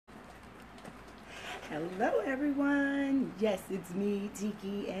Hello, everyone. Yes, it's me,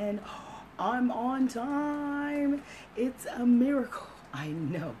 Tiki, and I'm on time. It's a miracle. I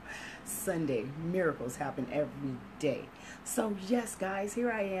know. Sunday, miracles happen every day. So, yes, guys, here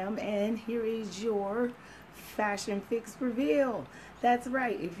I am, and here is your fashion fix reveal. That's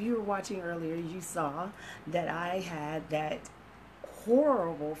right. If you were watching earlier, you saw that I had that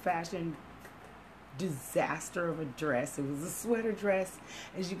horrible fashion disaster of a dress. It was a sweater dress.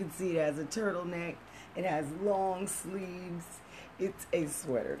 As you can see, it has a turtleneck. It has long sleeves. It's a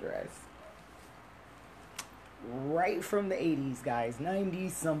sweater dress. Right from the 80s, guys.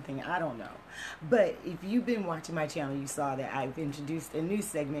 90s something, I don't know. But if you've been watching my channel, you saw that I've introduced a new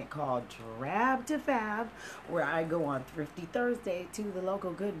segment called Drab to Fab, where I go on Thrifty Thursday to the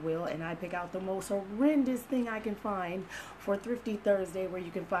local Goodwill and I pick out the most horrendous thing I can find for Thrifty Thursday, where you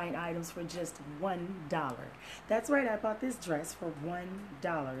can find items for just $1. That's right, I bought this dress for $1.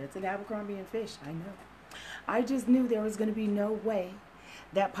 It's an Abercrombie & Fish, I know. I just knew there was going to be no way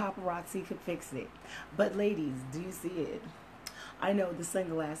that paparazzi could fix it. But ladies, do you see it? I know the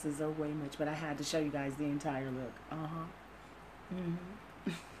sunglasses are way much, but I had to show you guys the entire look.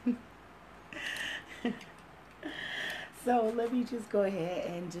 So let me just go ahead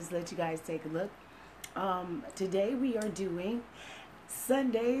and just let you guys take a look. Today we are doing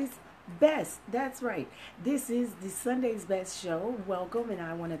Sunday's Best. That's right. This is the Sunday's Best show. Welcome, and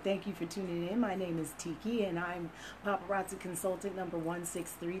I want to thank you for tuning in. My name is Tiki, and I'm paparazzi consultant number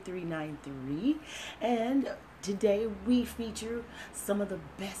 163393. And today we feature some of the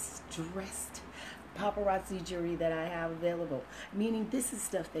best dressed paparazzi jewelry that I have available. Meaning this is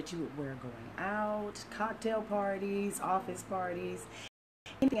stuff that you would wear going out, cocktail parties, office parties.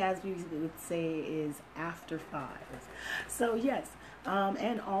 Anything, as we would say, is after 5. So yes.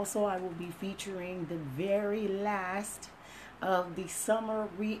 And also I will be featuring the very last of the summer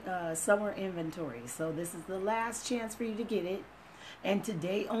inventory. So this is the last chance for you to get it. And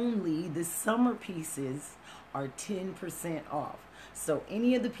today only, the summer pieces are 10% off. So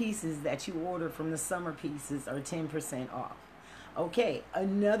any of the pieces that you order from the summer pieces are 10% off. Okay,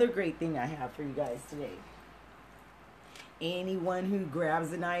 another great thing I have for you guys today. Anyone who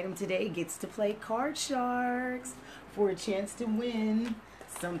grabs an item today gets to play Card Sharks for a chance to win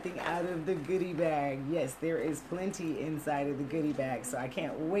something out of the goodie bag. Yes, there is plenty inside of the goodie bag, so I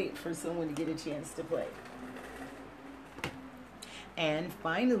can't wait for someone to get a chance to play. And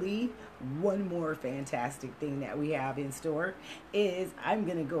finally, one more fantastic thing that we have in store is I'm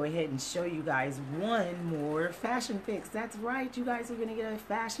going to go ahead and show you guys one more fashion fix. That's right, you guys are going to get a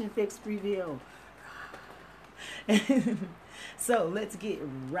fashion fix reveal. So let's get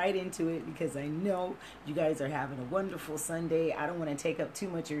right into it, because I know you guys are having a wonderful Sunday. I don't want to take up too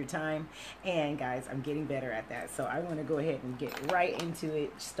much of your time, and guys, I'm getting better at that, so I want to go ahead and get right into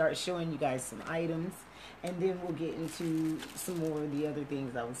it, start showing you guys some items, and then we'll get into some more of the other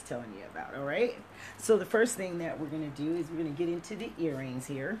things I was telling you about. All right, so the first thing that we're going to do is we're going to get into the earrings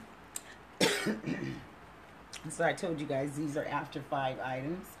here. So I told you guys these are after 5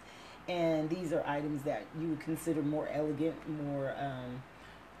 items. And these are items that you would consider more elegant, more,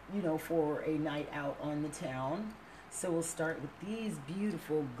 you know, for a night out on the town. So we'll start with these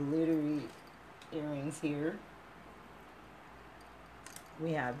beautiful glittery earrings here.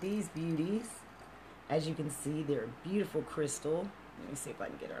 We have these beauties. As you can see, they're beautiful crystal. Let me see if I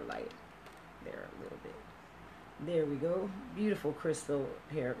can get our light there a little bit. There we go. Beautiful crystal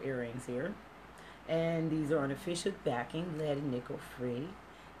pair of earrings here. And these are on official backing, lead and nickel free.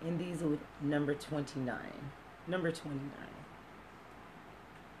 And these are number 29. Number 29.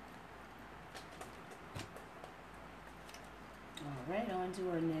 All right, on to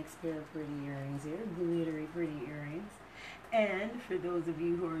our next pair of pretty earrings here. Glittery pretty earrings. And for those of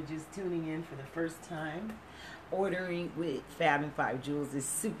you who are just tuning in for the first time, ordering with Fab&Five Jewels is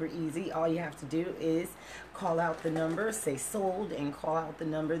super easy. All you have to do is call out the number, say sold, and call out the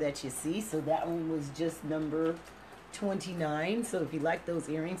number that you see. So that one was just number 29. So if you like those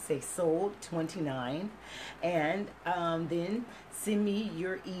earrings, say sold 29, and then send me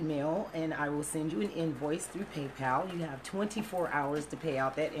your email and I will send you an invoice through PayPal. You have 24 hours to pay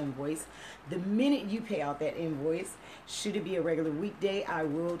out that invoice. The minute you pay out that invoice, should it be a regular weekday, I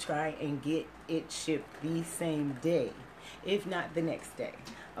will try and get it shipped the same day, if not the next day.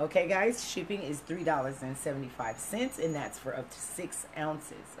 Okay guys, shipping is $3.75, and that's for up to 6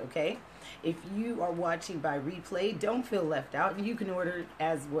 ounces. Okay, if you are watching by replay, don't feel left out. You can order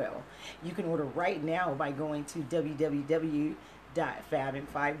as well. You can order right now by going to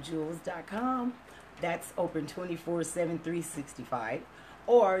www.fabandfivejewels.com. That's open 24/7, 365.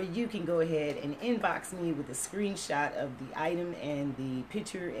 or you can go ahead and inbox me with a screenshot of the item and the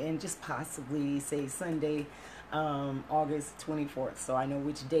picture, and just possibly say Sunday, August 24th, so I know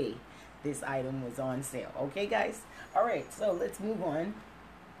which day this item was on sale. Okay, guys? All right, so let's move on.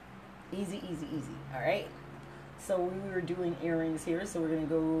 Easy, easy, easy. All right. So we were doing earrings here, so we're going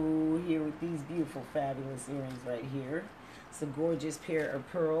to go here with these beautiful, fabulous earrings right here. It's a gorgeous pair of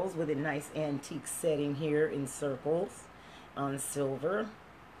pearls with a nice antique setting here in circles on silver.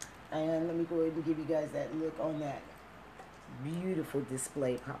 And let me go ahead and give you guys that look on that beautiful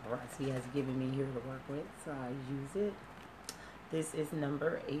display paparazzi has given me here to work with, so I use it. This is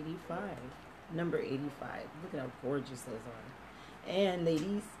number 85. Number 85. Look at how gorgeous those are. And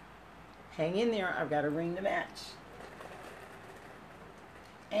ladies, hang in there. I've got a ring to match.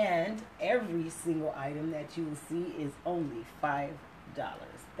 And every single item that you will see is only $5.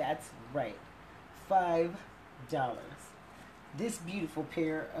 That's right, $5. This beautiful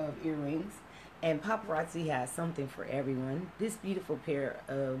pair of earrings, and paparazzi has something for everyone. This beautiful pair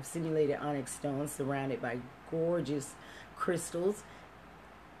of simulated onyx stones surrounded by gorgeous crystals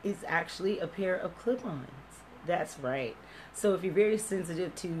is actually a pair of clip-ons. That's right. So if you're very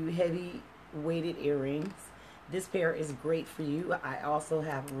sensitive to heavy weighted earrings, this pair is great for you. I also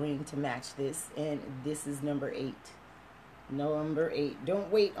have a ring to match this, and this is number 8. Number 8.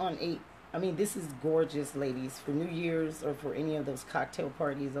 Don't wait on 8. I mean, this is gorgeous, ladies, for New Year's or for any of those cocktail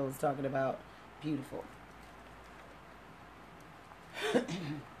parties I was talking about. Beautiful.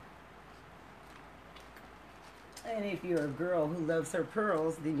 And if you're a girl who loves her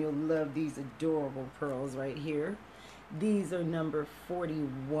pearls, then you'll love these adorable pearls right here. These are number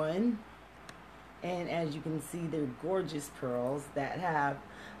 41. And as you can see, they're gorgeous pearls that have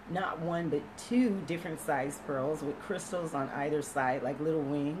not one but 2 different size pearls with crystals on either side like little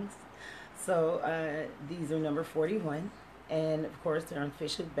wings. So these are number 41. And of course, they're on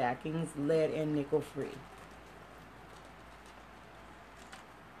official backings, lead and nickel free.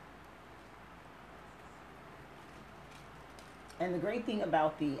 And the great thing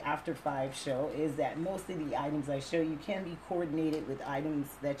about the After 5 show is that most of the items I show you can be coordinated with items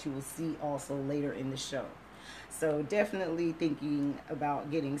that you will see also later in the show. So definitely thinking about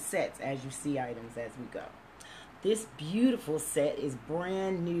getting sets as you see items as we go. This beautiful set is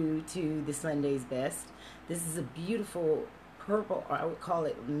brand new to the Sunday's Best. This is a beautiful purple, or I would call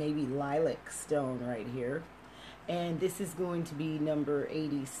it maybe lilac stone right here. And this is going to be number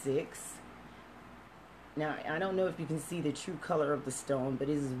 86. Now, I don't know if you can see the true color of the stone, but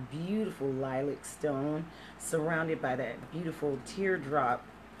it is a beautiful lilac stone surrounded by that beautiful teardrop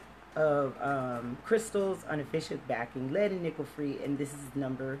of crystals, unofficial backing, lead and nickel free, and this is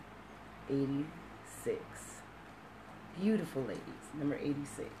number 86. Beautiful, ladies. Number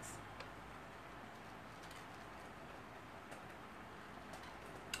 86.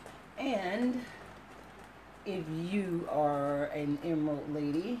 And if you are an emerald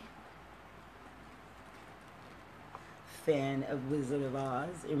lady, fan of Wizard of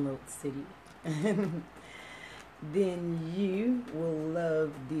Oz, Emerald City, then you will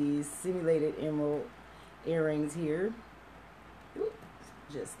love these simulated emerald earrings here. Oops,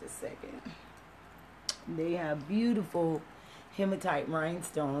 just a second. They have beautiful hematite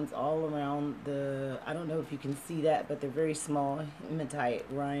rhinestones all around the, I don't know if you can see that, but they're very small hematite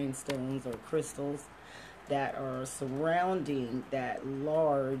rhinestones or crystals that are surrounding that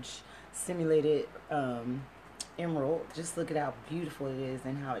large simulated emerald. Just look at how beautiful it is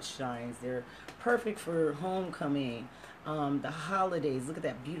and how it shines. They're perfect for homecoming, the holidays. Look at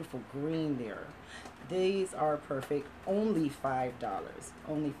that beautiful green there. These are perfect. Only $5.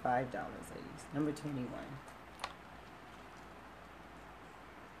 Only $5, ladies. Number 21.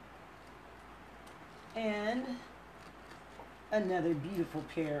 And another beautiful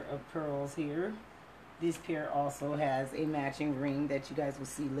pair of pearls here. This pair also has a matching ring that you guys will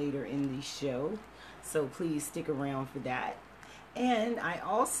see later in the show. So please stick around for that. And I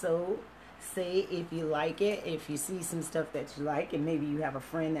also say, if you like it, if you see some stuff that you like, and maybe you have a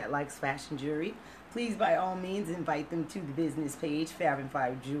friend that likes fashion jewelry, please by all means invite them to the business page,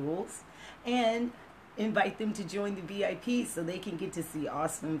 Fab&Five Jewels, and invite them to join the VIP so they can get to see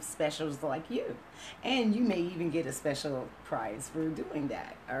awesome specials like you. And you may even get a special prize for doing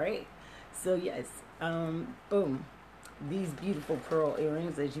that. All right. So yes, boom. These beautiful pearl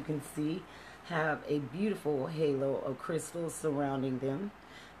earrings, as you can see, have a beautiful halo of crystals surrounding them.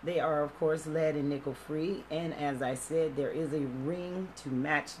 They are, of course, lead and nickel free. And as I said, there is a ring to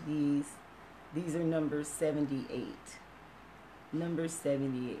match these. These are number 78. Number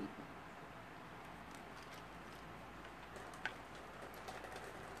 78.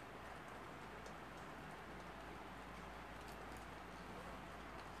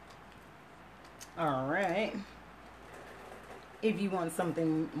 All right. If you want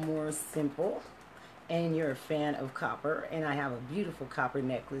something more simple and you're a fan of copper, and I have a beautiful copper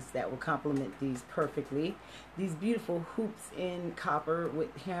necklace that will complement these perfectly. These beautiful hoops in copper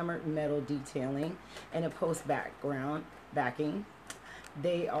with hammered metal detailing and a post backing.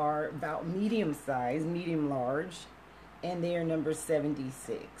 They are about medium size, medium large, and they are number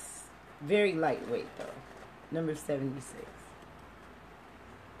 76. Very lightweight though. Number 76.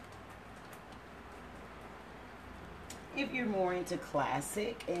 If you're more into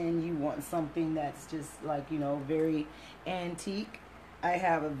classic and you want something that's just like, you know, very antique, I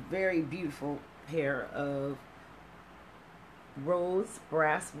have a very beautiful pair of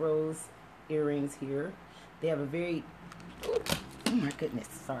brass rose earrings here. They have a very, oh my goodness,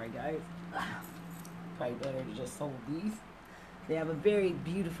 sorry guys. Probably better to just hold these. They have a very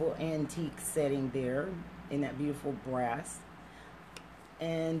beautiful antique setting there in that beautiful brass.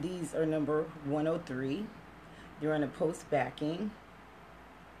 And these are number 103. They're on a post backing.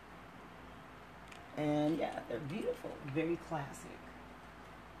 And yeah, they're beautiful. Very classic.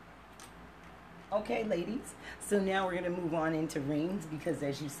 Okay, ladies. So now we're going to move on into rings, because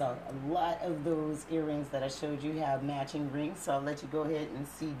as you saw, a lot of those earrings that I showed you have matching rings. So I'll let you go ahead and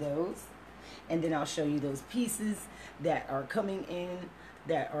see those. And then I'll show you those pieces that are coming in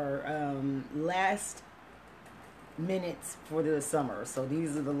that are last minutes for the summer. So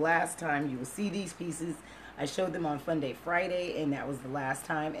these are the last time you will see these pieces. I showed them on Fun Day Friday, and that was the last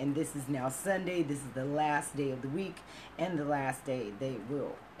time. And this is now Sunday. This is the last day of the week and the last day they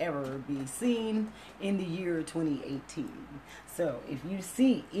will ever be seen in the year 2018. So if you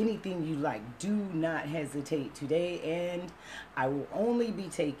see anything you like, do not hesitate today. And I will only be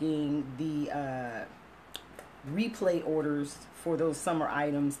taking the replay orders for those summer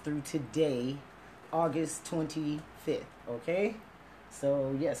items through today, August 25th. Okay?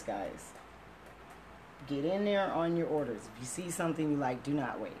 So yes, guys. Get in there on your orders. If you see something you like, do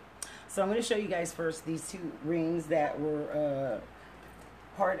not wait. So I'm going to show you guys first these two rings that were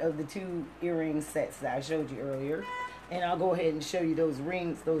part of the two earring sets that I showed you earlier. And I'll go ahead and show you those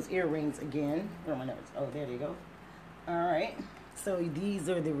rings, those earrings again. Where are my notes? Oh, there you go. Alright. So these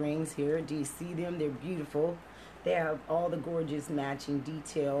are the rings here. Do you see them? They're beautiful. They have all the gorgeous matching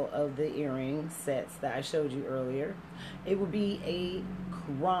detail of the earring sets that I showed you earlier. It would be a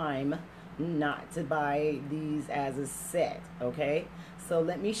crime not to buy these as a set, okay? So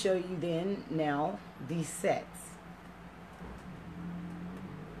let me show you then now these sets.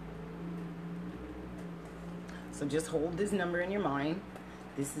 So just hold this number in your mind.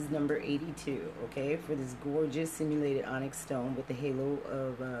 This is number 82, okay? For this gorgeous simulated onyx stone with the halo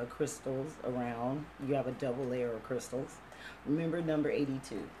of crystals around. You have a double layer of crystals. Remember number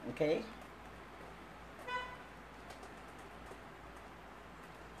 82, okay?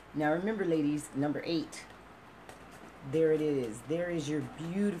 Now remember, ladies, number 8. There it is. There is your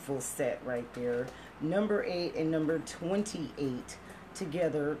beautiful set right there. Number 8 and number 28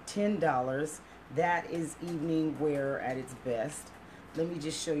 together, $10. That is evening wear at its best. Let me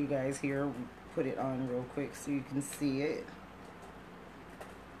just show you guys here. Put it on real quick so you can see it.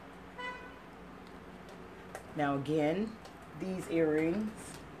 Now again, these earrings,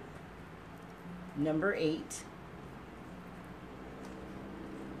 number 8.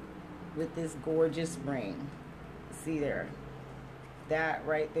 With this gorgeous ring. See there, that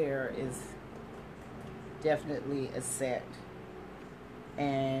right there is definitely a set.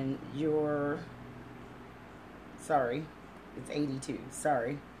 And your, sorry, it's 82,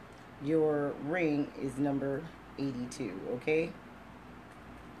 sorry, your ring is number 82, okay?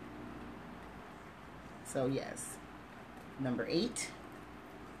 So yes, number 8,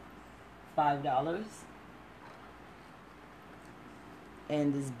 $5.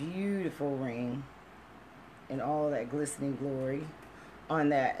 And this beautiful ring in all that glistening glory on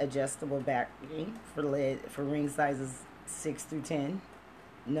that adjustable backing for ring sizes 6 through 10,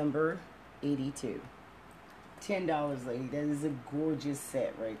 number 82. $10, lady. That is a gorgeous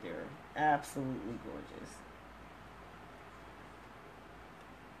set right there. Absolutely gorgeous.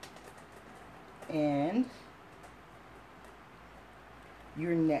 And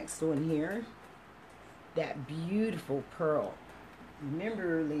your next one here, that beautiful pearl.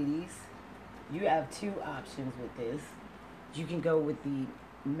 Remember, ladies, you have two options with this. You can go with the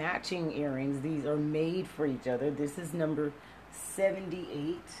matching earrings. These are made for each other. This is number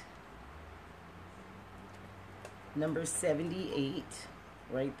 78. Number 78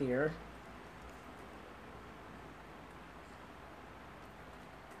 right there.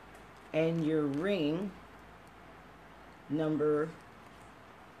 And your ring, number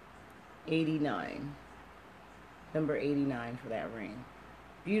 89. Number 89 for that ring.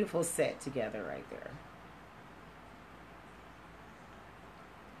 Beautiful set together right there.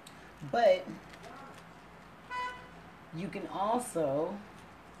 But you can also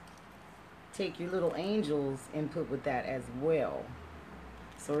take your little angels and put with that as well.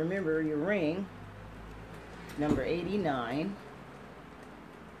 So remember your ring, number 89.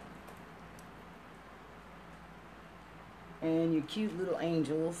 And your cute little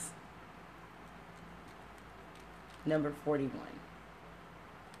angels, number 41.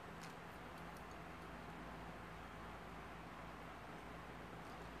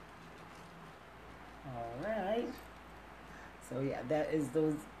 All right. So yeah, that is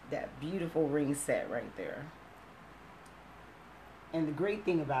that beautiful ring set right there. And the great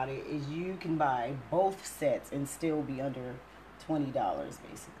thing about it is you can buy both sets and still be under $20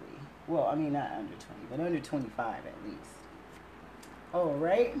 basically. Well, I mean not under 20, but under 25 at least. All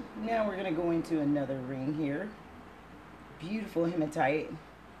right, now we're gonna go into another ring here. Beautiful hematite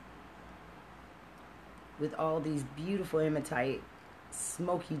with all these beautiful hematite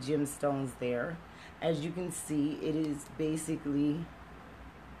smoky gemstones there. As you can see, it is basically,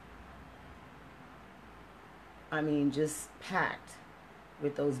 I mean, just packed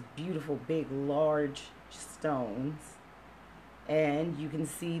with those beautiful big large stones. And you can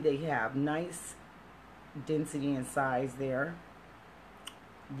see they have nice density and size there.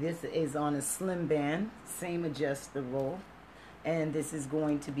 This is on a slim band, same adjustable, and this is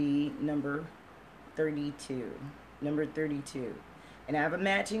going to be number 32. Number 32. And I have a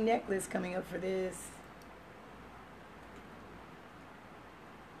matching necklace coming up for this.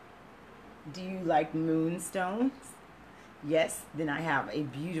 Do you like moonstones? Yes, then I have a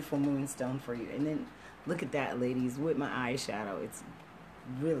beautiful moonstone for you. And then look at that, ladies, with my eyeshadow. It's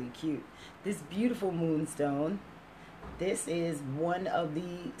really cute. This beautiful moonstone. This is one of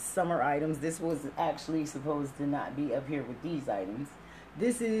the summer items. This was actually supposed to not be up here with these items.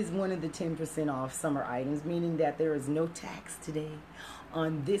 This is one of the 10% off summer items, meaning that there is no tax today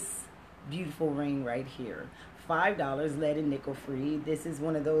on this beautiful ring right here. $5 lead and nickel free. This is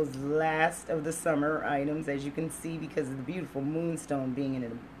one of those last of the summer items, as you can see, because of the beautiful moonstone being in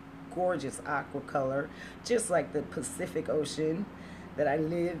a gorgeous aqua color, just like the Pacific Ocean that I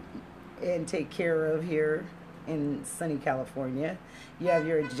live and take care of here in sunny California. You have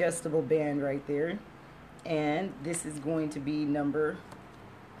your adjustable band right there, and this is going to be number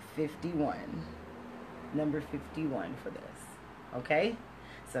 51. Number 51 for this. Okay,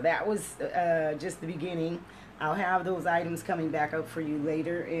 so that was just the beginning. I'll have those items coming back up for you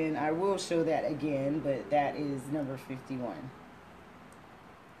later, and I will show that again, but that is number 51.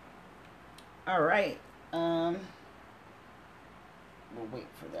 All right, we'll wait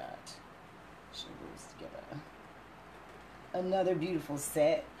for that. Show those together. Another beautiful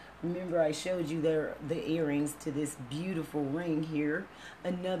set. Remember, I showed you the earrings to this beautiful ring here.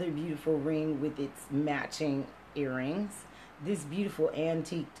 Another beautiful ring with its matching earrings. This beautiful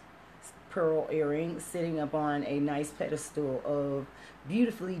antiqued pearl earring sitting up on a nice pedestal of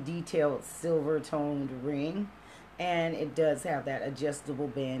beautifully detailed silver toned ring. And it does have that adjustable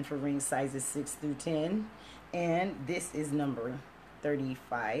band for ring sizes 6 through 10. And this is number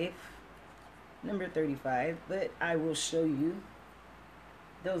 35. Number 35, but I will show you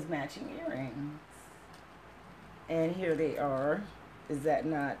those matching earrings. And here they are. Is that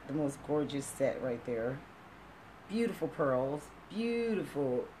not the most gorgeous set right there? Beautiful pearls,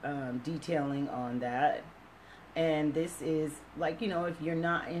 beautiful detailing on that. And this is like, you know, if you're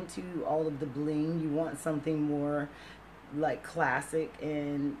not into all of the bling, you want something more like classic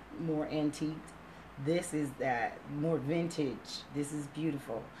and more antique, this is that, more vintage. This is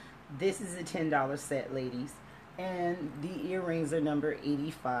beautiful. This is a $10 set, ladies. And the earrings are number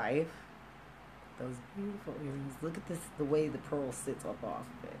 85. Those beautiful earrings. Look at this, the way the pearl sits up off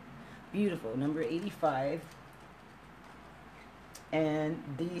of it. Beautiful. Number 85. And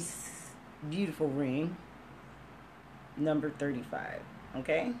this beautiful ring, number 35.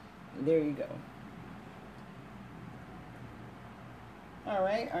 Okay? There you go. All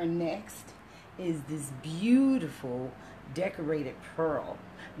right, our next is this beautiful decorated pearl.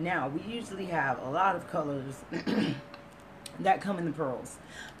 Now, we usually have a lot of colors that come in the pearls,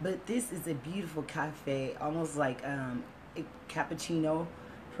 but this is a beautiful cafe, almost like a cappuccino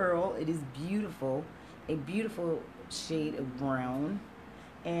pearl. It is beautiful, a beautiful shade of brown,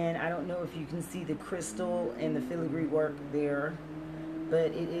 and I don't know if you can see the crystal and the filigree work there, but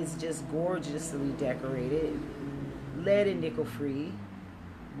it is just gorgeously decorated. Lead and nickel free.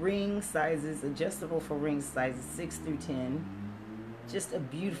 Ring sizes, adjustable for ring sizes 6 through 10. Just a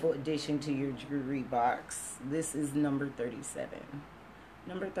beautiful addition to your jewelry box. This is number 37.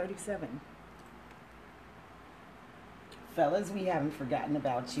 Number 37. Fellas, we haven't forgotten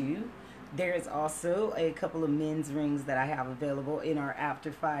about you. There's also a couple of men's rings that I have available in our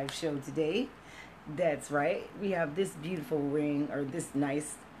After 5 show today. That's right. We have this beautiful ring, or this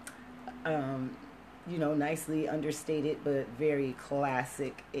nice, nicely understated but very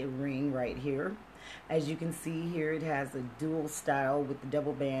classic ring right here. As you can see here, it has a dual style with the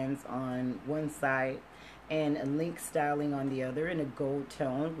double bands on one side and a link styling on the other, in a gold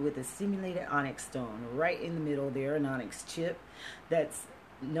tone with a simulated onyx stone right in the middle there, an onyx chip. That's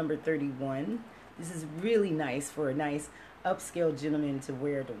number 31. This is really nice for a nice upscale gentleman to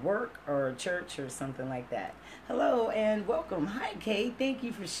wear to work or church or something like that. Hello and welcome. Hi Kate, thank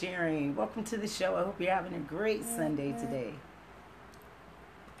you for sharing. Welcome to the show. I hope you're having a great Sunday today.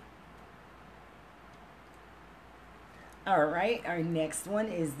 All right, our next one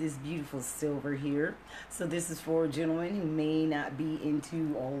is this beautiful silver here. So this is for a gentleman who may not be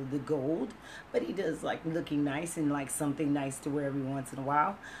into all of the gold, but he does like looking nice and like something nice to wear every once in a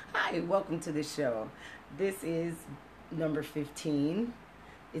while. Hi, welcome to the show. This is number 15.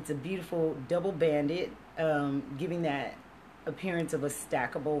 It's a beautiful double banded, giving that appearance of a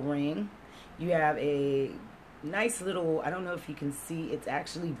stackable ring. You have a nice little, I don't know if you can see, it's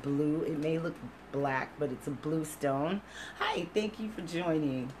actually blue. It may look black, but it's a blue stone. Hi, thank you for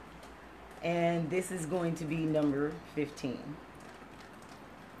joining. And this is going to be number 15.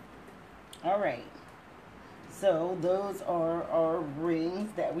 All right. So those are our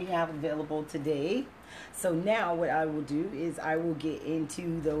rings that we have available today. So now what I will do is I will get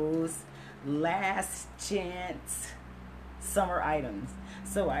into those last chance summer items.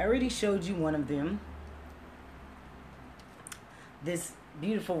 So I already showed you one of them. This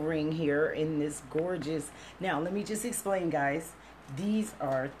beautiful ring here in this gorgeous, now let me just explain, guys, these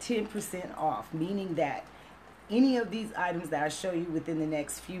are 10% off, meaning that any of these items that I show you within the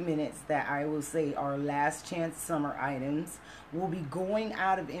next few minutes that I will say are last chance summer items will be going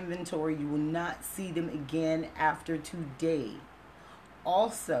out of inventory. You will not see them again after today.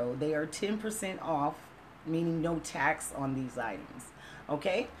 Also, they are 10% off, meaning no tax on these items.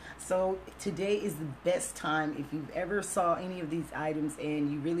 Okay, so today is the best time. If you've ever saw any of these items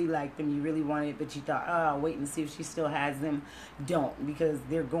and you really like them, you really want it, but you thought, oh, I'll wait and see if she still has them, don't, because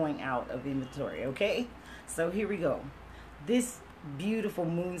they're going out of inventory. Okay, so here we go. This beautiful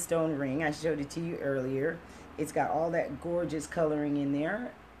moonstone ring, I showed it to you earlier. It's got all that gorgeous coloring in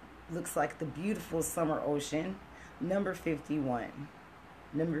there. Looks like the beautiful summer ocean. Number 51.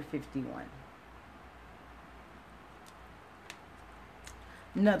 Number 51.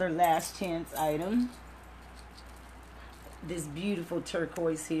 Another last chance item. This beautiful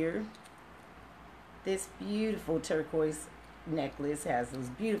turquoise here. This beautiful turquoise necklace has those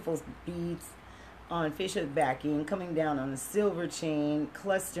beautiful beads on fishhook backing, coming down on a silver chain,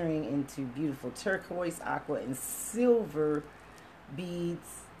 clustering into beautiful turquoise, aqua, and silver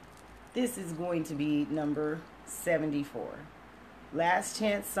beads. This is going to be number 74. Last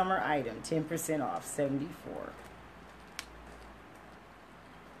chance summer item, 10% off, 74.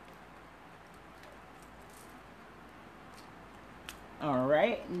 All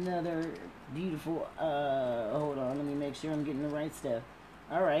right, another beautiful, hold on, let me make sure I'm getting the right stuff.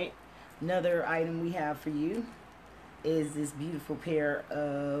 All right, another item we have for you is this beautiful pair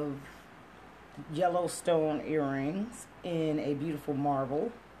of Yellowstone earrings in a beautiful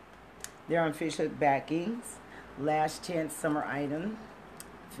marble. They're on fishhook backings. Last chance summer item,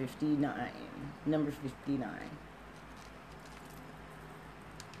 59, number 59.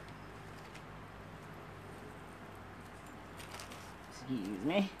 Excuse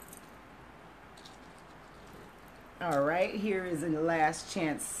me. All right, here is a last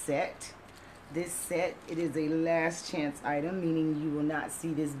chance set. This set, it is a last chance item, meaning you will not see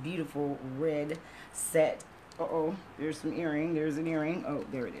this beautiful red set. Uh-oh, there's some earring. There's an earring. Oh,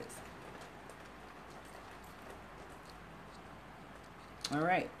 there it is. All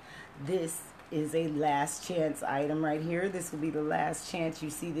right, this is a last chance item right here. This will be the last chance you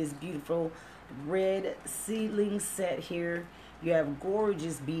see this beautiful red seedling set here. You have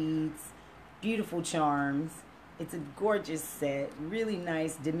gorgeous beads, beautiful charms. It's a gorgeous set, really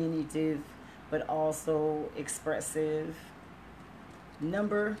nice, diminutive, but also expressive.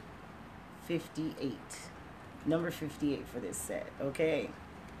 Number 58. Number 58 for this set, okay?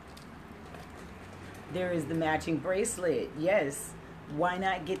 There is the matching bracelet. Yes, why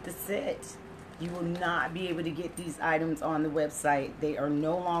not get the set? You will not be able to get these items on the website. They are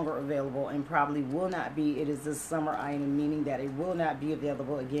no longer available and probably will not be. It is a summer item, meaning that it will not be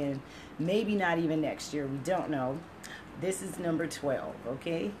available again. Maybe not even next year. We don't know. This is number 12,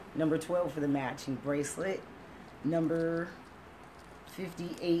 okay? Number 12 for the matching bracelet. Number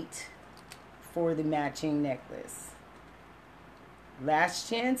 58 for the matching necklace. Last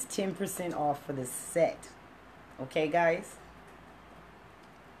chance, 10% off for the set. Okay, guys?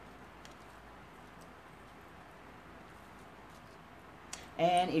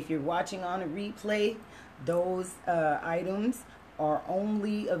 And if you're watching on a replay, those items are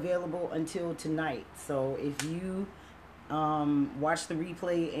only available until tonight. So if you watch the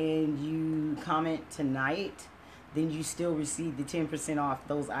replay and you comment tonight, then you still receive the 10% off.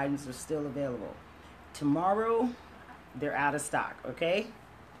 Those items are still available. Tomorrow, they're out of stock, okay?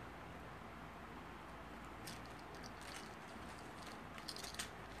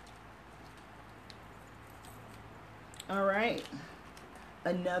 All right.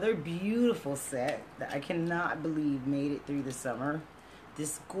 Another beautiful set that I cannot believe made it through the summer.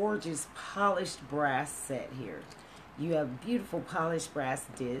 This gorgeous polished brass set here. You have beautiful polished brass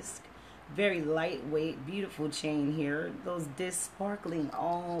disc. Very lightweight, beautiful chain here. Those discs sparkling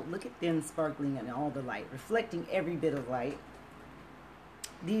all, look at them sparkling in all the light, reflecting every bit of light.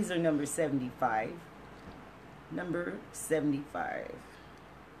 These are number 75. Number 75.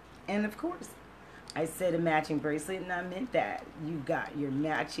 And of course, I said a matching bracelet, and I meant that. You got your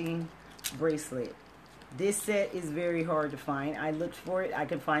matching bracelet. This set is very hard to find. I looked for it. I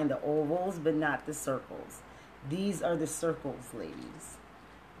could find the ovals, but not the circles. These are the circles, ladies.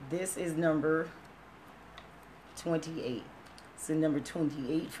 This is number 28. So number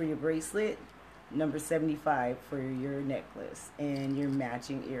 28 for your bracelet, number 75 for your necklace and your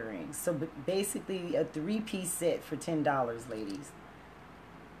matching earrings. So basically a 3-piece set for $10, ladies,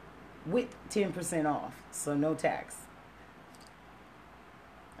 with 10% off, so no tax.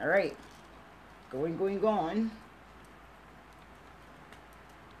 All right, going.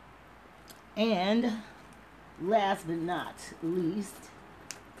 And last but not least,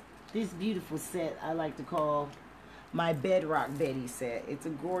 this beautiful set I like to call my Bedrock Betty set. It's a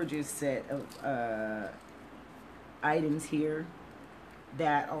gorgeous set of items here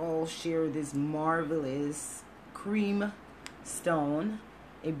that all share this marvelous cream stone.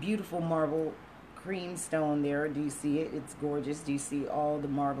 A beautiful marble cream stone there. Do you see it? It's gorgeous. Do you see all the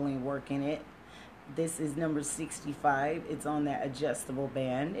marbling work in it? This is number 65. It's on that adjustable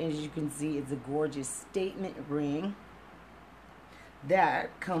band. As you can see, it's a gorgeous statement ring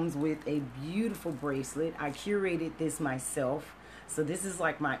that comes with a beautiful bracelet. I curated this myself. So this is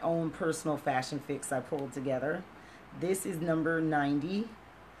like my own personal fashion fix I pulled together. This is number 90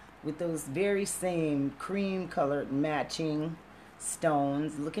 with those very same cream colored matching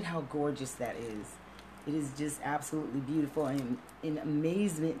stones. Look at how gorgeous that is. It is just absolutely beautiful, and in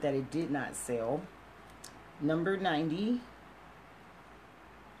amazement that it did not sell. Number 90.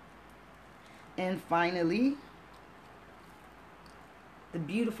 And finally, the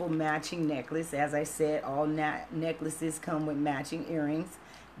beautiful matching necklace. As I said, all necklaces come with matching earrings.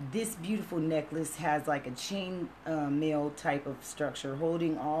 This beautiful necklace has like a chain mail type of structure,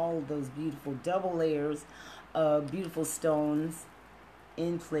 holding all those beautiful double layers of beautiful stones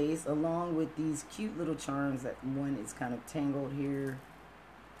in place, along with these cute little charms. That one is kind of tangled here.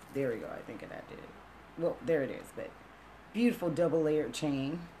 There we go. I think that did it. Well, there it is. But beautiful double layered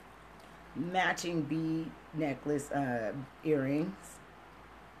chain, matching bead necklace, earrings,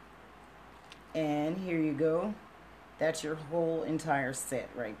 and here you go. That's your whole entire set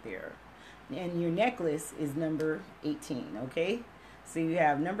right there. And your necklace is number 18. Okay, so you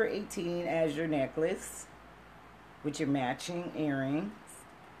have number 18 as your necklace with your matching earrings.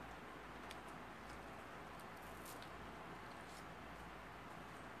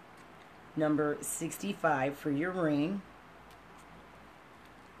 Number 65 for your ring.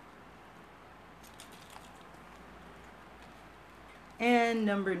 And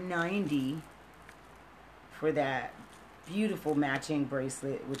number 90 for that beautiful matching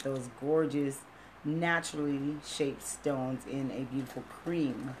bracelet with those gorgeous naturally shaped stones in a beautiful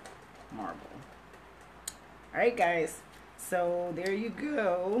cream marble. All right, guys, so there you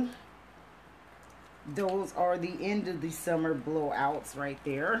go. Those are the end of the summer blowouts right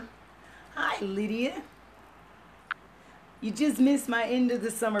there. Hi, Lydia. You just missed my end of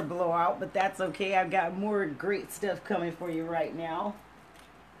the summer blowout, but that's okay. I've got more great stuff coming for you right now.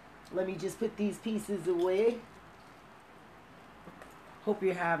 Let me just put these pieces away. Hope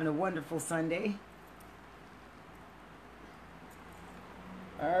you're having a wonderful Sunday.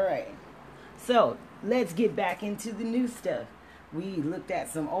 All right. So let's get back into the new stuff. We looked at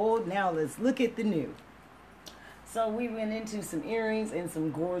some old. Now let's look at the new. So we went into some earrings and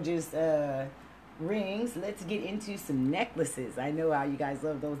some gorgeous rings. Let's get into some necklaces. I know how you guys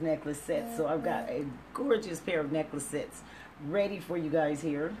love those necklace sets. So I've got a gorgeous pair of necklace sets ready for you guys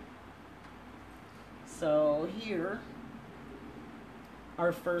here. So here,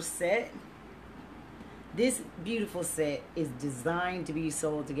 our first set. This beautiful set is designed to be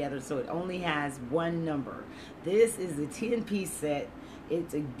sold together, so it only has one number. This is a 10-piece set.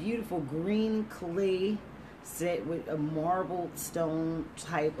 It's a beautiful green clay set with a marble stone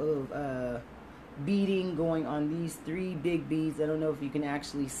type of beading going on these 3 big beads. I don't know if you can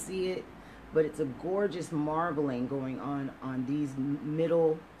actually see it, but it's a gorgeous marbling going on these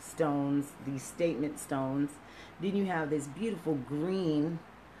middle stones, these statement stones. Then you have this beautiful green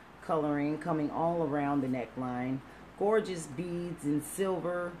coloring coming all around the neckline. Gorgeous beads in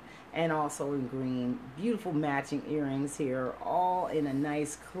silver and also in green. Beautiful matching earrings here, all in a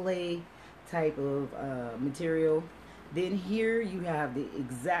nice clay type of material. Then here you have the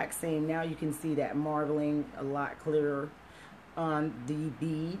exact same. Now you can see that marbling a lot clearer on the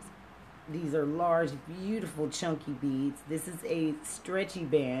beads. These are large, beautiful, chunky beads. This is a stretchy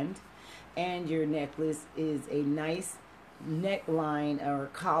band, and your necklace is a nice neckline or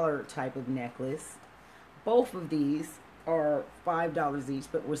collar type of necklace. Both of these are $5 each,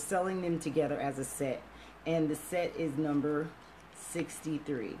 but we're selling them together as a set, and the set is number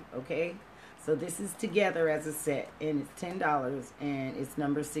 63. Okay, so this is together as a set, and it's $10, and it's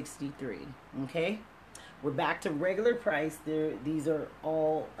number 63. Okay, we're back to regular price. These are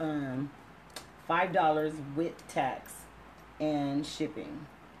all $5 with tax and shipping.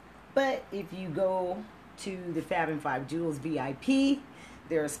 But if you go to the Fab and Five Jewels VIP,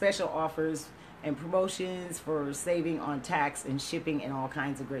 there are special offers and promotions for saving on tax and shipping and all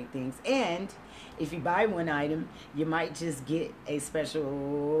kinds of great things. And if you buy one item, you might just get a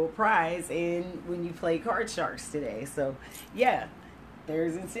special prize when you play Card Sharks today. So yeah,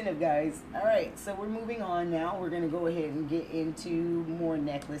 there's incentive, guys. All right, so we're moving on now. We're going to go ahead and get into more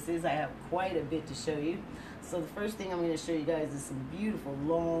necklaces. I have quite a bit to show you. So the first thing I'm going to show you guys is some beautiful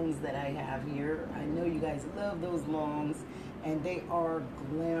longs that I have here. I know you guys love those longs, and they are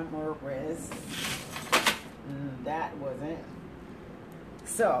glamorous. That wasn't.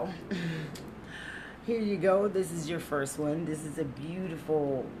 So here you go. This is your first one. This is a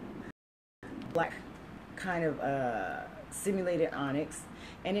beautiful black kind of simulated onyx,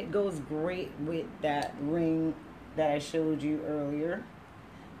 and it goes great with that ring that I showed you earlier.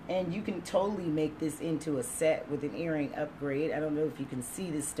 And you can totally make this into a set with an earring upgrade. I don't know if you can see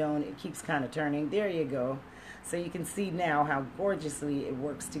the stone. It keeps kind of turning. There you go. So you can see now how gorgeously it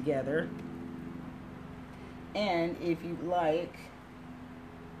works together. And if you like,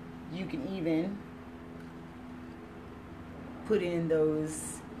 you can even put in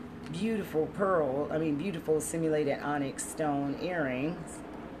those beautiful beautiful simulated onyx stone earrings.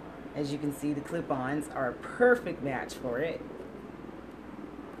 As you can see, the clip-ons are a perfect match for it.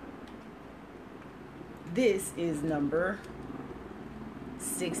 This is number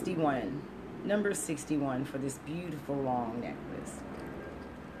 61. Number 61 for this beautiful long necklace.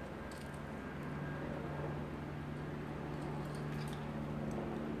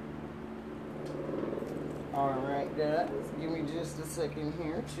 Alright guys, give me just a second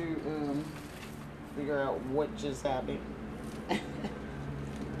here to figure out what just happened.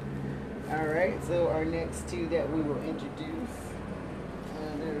 Alright, so our next two that we will introduce.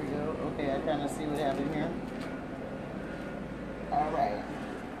 There we go. Okay, I kind of see what happened here. Alright.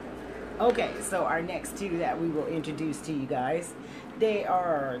 Okay, so our next two that we will introduce to you guys, they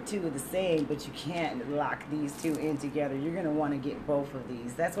are two of the same, but you can't lock these two in together. You're going to want to get both of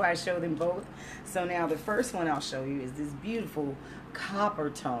these. That's why I show them both. So now the first one I'll show you is this beautiful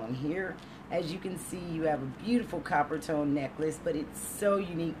copper tone here. As you can see, you have a beautiful copper tone necklace, but it's so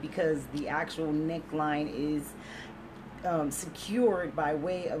unique because the actual neckline is secured by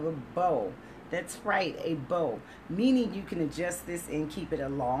way of a bow. That's right, a bow, meaning you can adjust this and keep it a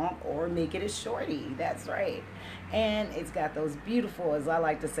long or make it a shorty. That's right. And it's got those beautiful, as I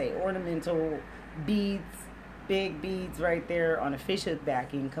like to say, ornamental beads, big beads right there on a fishhook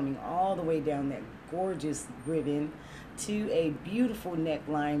backing coming all the way down that gorgeous ribbon to a beautiful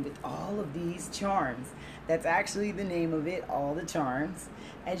neckline with all of these charms. That's actually the name of it, all the charms.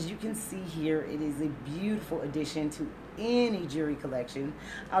 As you can see here, it is a beautiful addition to any jewelry collection.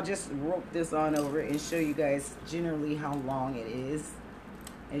 I'll just rope this on over and show you guys generally how long it is.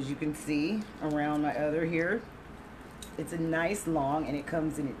 As you can see around my other here, it's a nice long, and it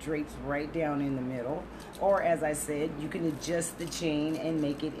comes and it drapes right down in the middle. Or as I said, you can adjust the chain and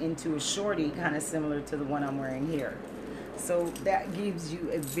make it into a shorty, kind of similar to the one I'm wearing here. So that gives you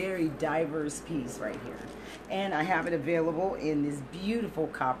a very diverse piece right here. And I have it available in this beautiful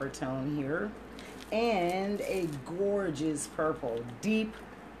copper tone here, and a gorgeous purple, deep,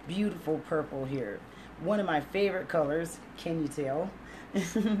 beautiful purple here. One of my favorite colors, can you tell?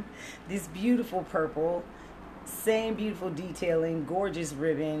 This beautiful purple, same beautiful detailing, gorgeous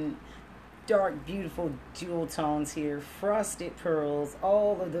ribbon, dark, beautiful jewel tones here. Frosted pearls,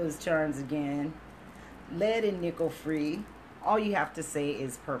 all of those charms again. Lead and nickel free. All you have to say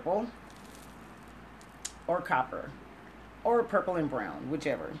is purple or copper or purple and brown,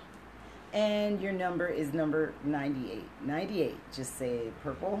 whichever. And your number is number 98. 98, just say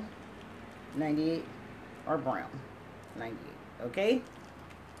purple, 98, or brown, 98, okay?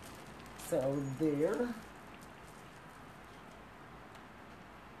 So there.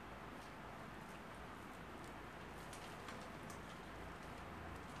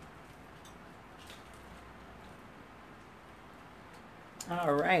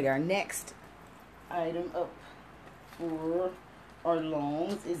 All right, our next item up for our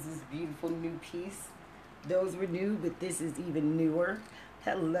loans is this beautiful new piece. Those were new, but this is even newer.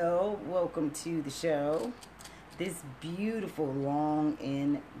 Hello, welcome to the show. This beautiful long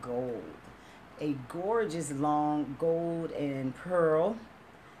in gold. A gorgeous long gold and pearl.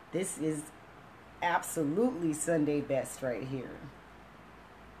 This is absolutely Sunday best right here.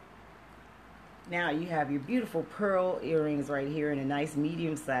 Now you have your beautiful pearl earrings right here in a nice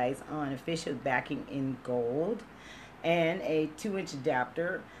medium size on official backing in gold. And a 2-inch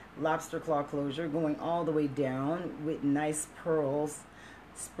adapter, lobster claw closure going all the way down with nice pearls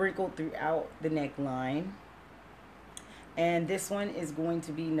sprinkled throughout the neckline. And this one is going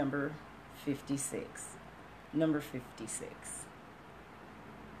to be number 56. Number 56.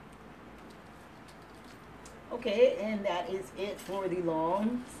 Okay, and that is it for the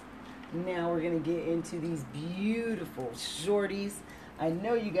longs. Now we're going to get into these beautiful shorties. I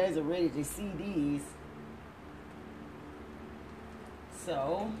know you guys are ready to see these.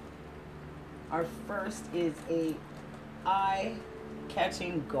 So, our first is a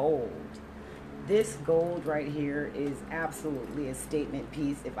eye-catching gold. This gold right here is absolutely a statement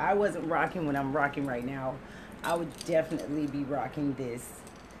piece. If I wasn't rocking what I'm rocking right now, I would definitely be rocking this.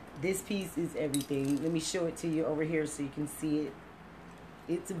 This piece is everything. Let me show it to you over here so you can see it.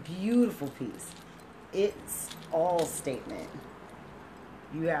 It's a beautiful piece. It's all statement.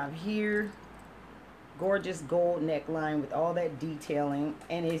 You have here gorgeous gold neckline with all that detailing,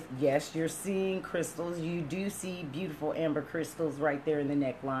 and it's, yes, you're seeing crystals. You do see beautiful amber crystals right there in the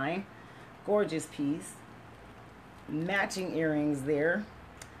neckline. Gorgeous piece. Matching earrings there.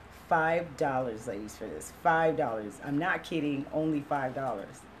 $5, ladies, for this. $5. I'm not kidding. Only $5.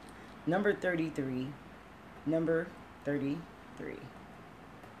 Number 33. Number 33.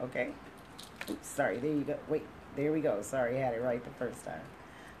 Okay. Oops, sorry. There you go. Wait. There we go. Sorry, I had it right the first time.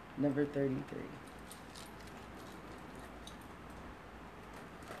 Number 33.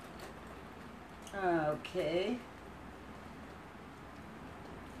 Okay.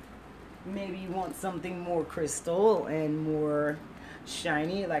 Maybe you want something more crystal and more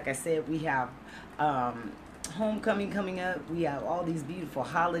shiny. Like I said, we have homecoming coming up. We have all these beautiful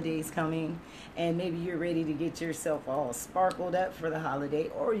holidays coming, and maybe you're ready to get yourself all sparkled up for the holiday,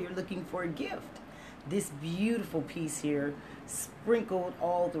 or you're looking for a gift. This beautiful piece here, sprinkled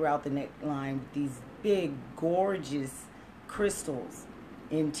all throughout the neckline with these big, gorgeous crystals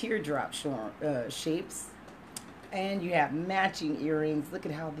in teardrop shapes. And you have matching earrings. Look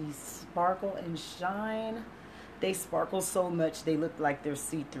at how these sparkle and shine. They sparkle so much they look like they're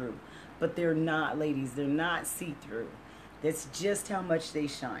see-through. But they're not, ladies. They're not see-through. That's just how much they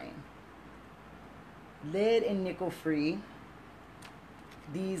shine. Lead and nickel free.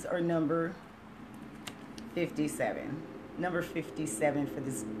 These are number 57. Number 57 for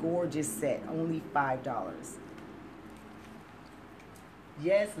this gorgeous set. Only $5.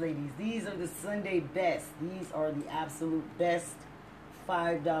 Yes, ladies, these are the Sunday best. These are the absolute best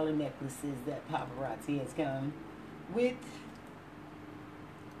 $5 necklaces that Paparazzi has come with.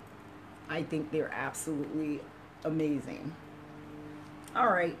 I think they're absolutely amazing.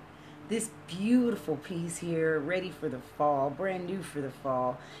 All right, this beautiful piece here, ready for the fall, brand new for the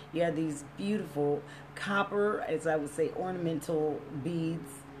fall. You have these beautiful copper, as I would say, ornamental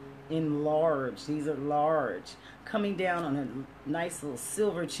beads in large. These are large. Coming down on a nice little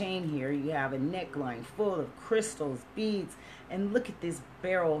silver chain here, you have a neckline full of crystals, beads, and look at this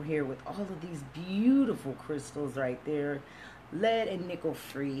barrel here with all of these beautiful crystals right there. Lead and nickel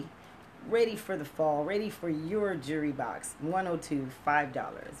free. Ready for the fall, ready for your jewelry box. $102, $5.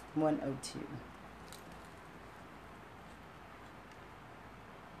 $102.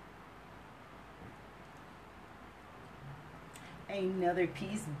 Another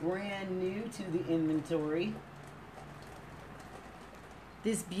piece brand new to the inventory.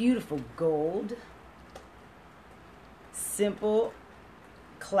 This beautiful gold, simple,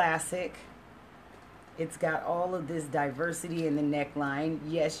 classic. It's got all of this diversity in the neckline.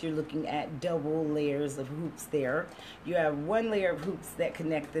 Yes, you're looking at double layers of hoops there. You have one layer of hoops that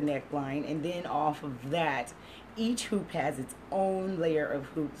connect the neckline, and then off of that, each hoop has its own layer of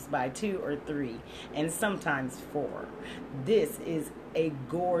hoops by 2 or 3, and sometimes 4. This is a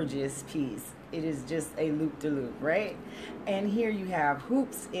gorgeous piece. It is just a loop-de-loop, right? And here you have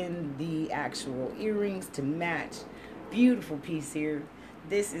hoops in the actual earrings to match. Beautiful piece here.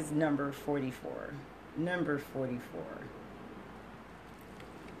 This is number 44. Number 44.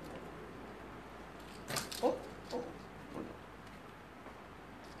 Oh, oh.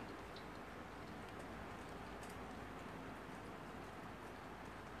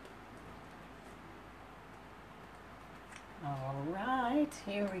 All right,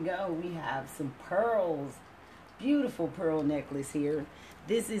 here we go. We have some pearls. Beautiful pearl necklace here.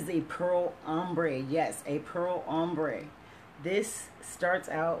 This is a pearl ombre. Yes, a pearl ombre. This starts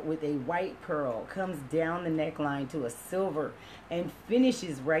out with a white pearl, comes down the neckline to a silver, and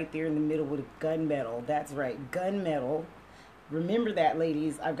finishes right there in the middle with a gunmetal. That's right, gunmetal. Remember that,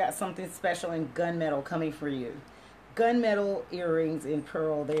 ladies. I've got something special in gunmetal coming for you. Gunmetal earrings in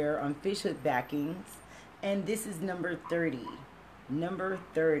pearl there on fishhook backings. And this is number 30. Number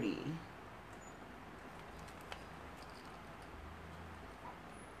 30.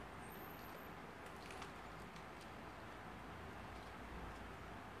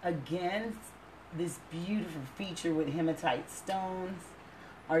 Again, this beautiful feature with hematite stones.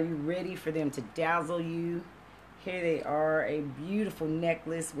 Are you ready for them to dazzle you? Here they are, a beautiful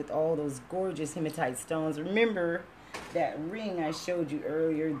necklace with all those gorgeous hematite stones. Remember that ring I showed you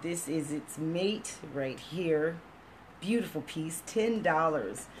earlier? This is its mate right here. Beautiful piece,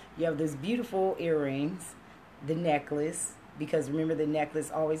 $10. You have those beautiful earrings, the necklace, because remember the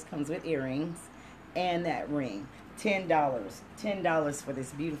necklace always comes with earrings, and that ring. $10. $10 for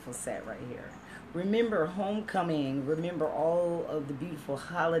this beautiful set right here. Remember homecoming. Remember all of the beautiful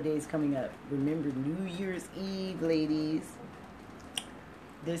holidays coming up. Remember New Year's Eve, ladies.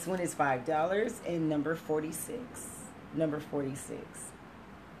 This one is $5 and number 46. Number 46.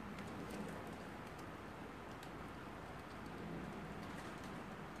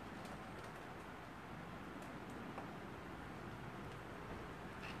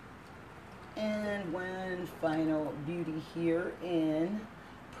 And one final beauty here in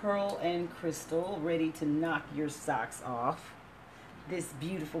pearl and crystal, ready to knock your socks off. This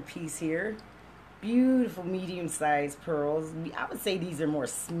beautiful piece here. Beautiful medium-sized pearls. I would say these are more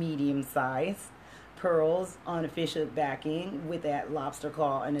medium-sized pearls on a fishhook backing with that lobster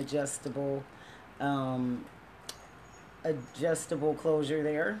claw and adjustable closure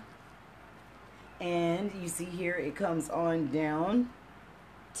there. And you see here it comes on down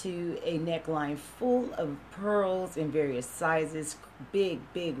to a neckline full of pearls in various sizes, big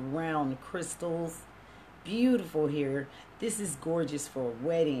round crystals. Beautiful here. This is gorgeous for a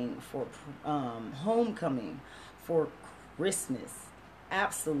wedding, for homecoming, for Christmas.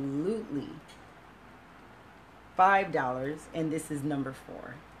 Absolutely. $5, and this is number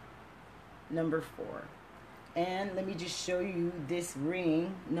 4. Number 4. And let me just show you this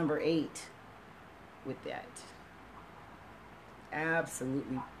ring, number 8, with that.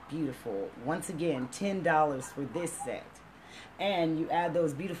 Absolutely beautiful. Once again, $10 for this set. And you add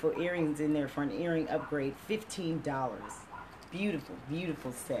those beautiful earrings in there for an earring upgrade, $15. Beautiful,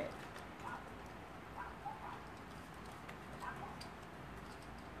 beautiful set.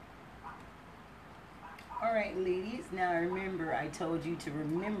 All right, ladies. Now remember, I told you to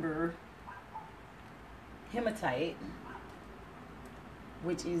remember hematite,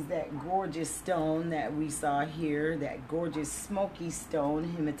 which is that gorgeous stone that we saw here, that gorgeous smoky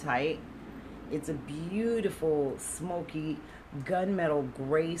stone, hematite. It's a beautiful smoky gunmetal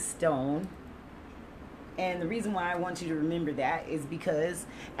gray stone. And the reason why I want you to remember that is because,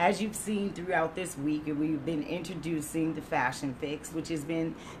 as you've seen throughout this week, we've been introducing the Fashion Fix, which has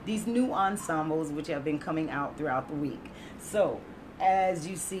been these new ensembles which have been coming out throughout the week. So, as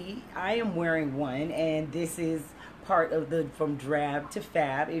you see, I am wearing one, and this is part of the From Drab to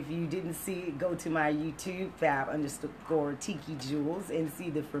Fab. If you didn't see it, go to my YouTube, Fab_Tiki Jewels, and see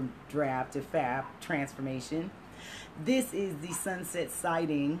the From Drab to Fab transformation. This is the Sunset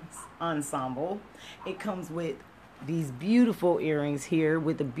Sightings ensemble. It comes with these beautiful earrings here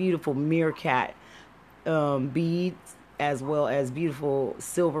with the beautiful meerkat beads, as well as beautiful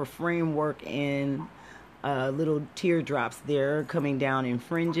silver framework and little teardrops there coming down in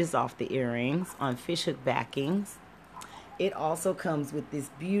fringes off the earrings on fishhook backings. It also comes with this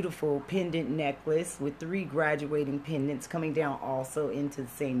beautiful pendant necklace with 3 graduating pendants coming down also into the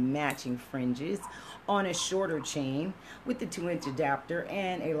same matching fringes on a shorter chain with the 2-inch adapter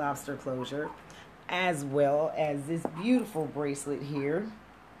and a lobster closure. as well as this beautiful bracelet here,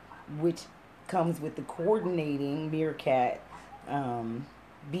 which comes with the coordinating meerkat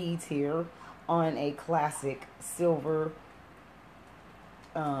beads here on a classic silver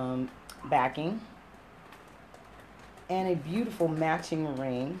backing, and a beautiful matching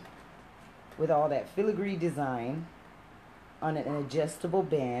ring with all that filigree design on an adjustable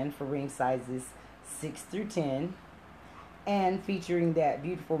band for ring sizes 6 through 10, and featuring that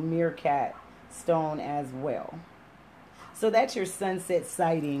beautiful meerkat stone as well. So that's your Sunset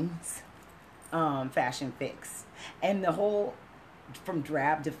Sightings fashion fix. And the whole from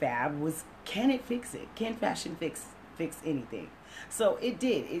drab to fab was, can it fix it? Can fashion fix anything? So it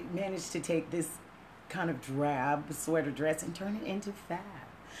did. It managed to take this kind of drab sweater dress and turn it into fab.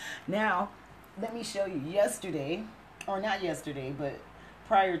 Now, let me show you yesterday, or not yesterday, but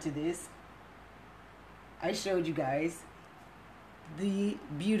prior to this, I showed you guys the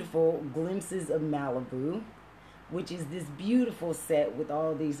beautiful Glimpses of Malibu, which is this beautiful set with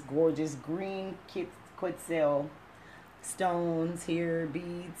all these gorgeous green quetzal stones here,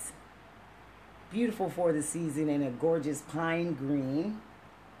 beads. Beautiful for the season in a gorgeous pine green.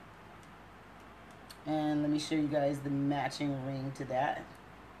 And let me show you guys the matching ring to that.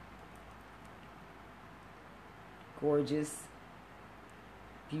 Gorgeous.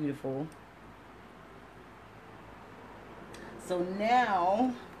 Beautiful. So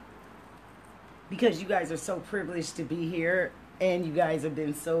now, because you guys are so privileged to be here and you guys have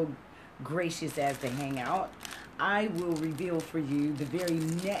been so gracious as to hang out, I will reveal for you the very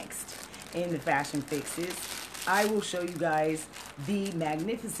next in the fashion fixes. I will show you guys the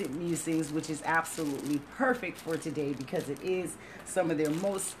Magnificent Musings, which is absolutely perfect for today because it is some of their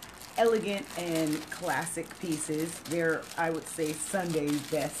most elegant and classic pieces. They're, I would say, Sunday's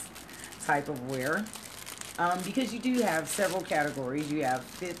best type of wear. Because you do have several categories. You have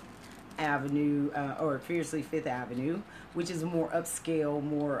Fifth Avenue, or Fiercely Fifth Avenue, which is a more upscale,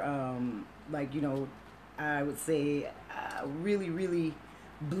 more, like, you know, I would say really, really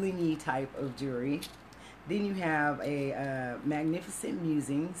blingy type of jewelry. Then you have a Magnificent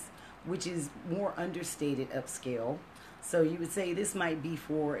Musings, which is more understated upscale. So you would say this might be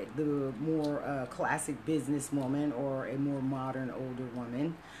for the more classic businesswoman or a more modern older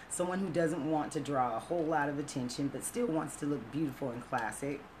woman. Someone who doesn't want to draw a whole lot of attention but still wants to look beautiful and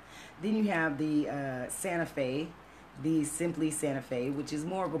classic. Then you have the Santa Fe, the Simply Santa Fe, which is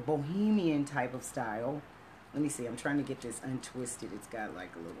more of a bohemian type of style. Let me see, I'm trying to get this untwisted. It's got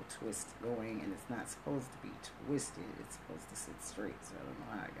like a little twist going and it's not supposed to be twisted. It's supposed to sit straight, so I don't know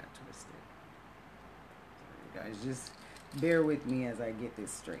how I got twisted. So you guys just bear with me as I get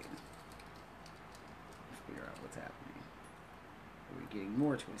this straight. Let's figure out what's happening. We're getting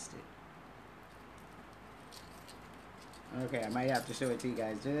more twisted. Okay, I might have to show it to you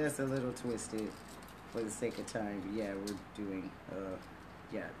guys just a little twisted for the sake of time. But yeah, we're doing,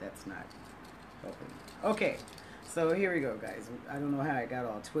 yeah, that's not helping. Okay, so here we go, guys. I don't know how it got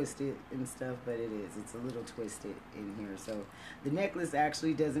all twisted and stuff, but it is. It's a little twisted in here. So the necklace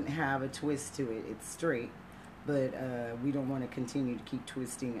actually doesn't have a twist to it. It's straight, but we don't want to continue to keep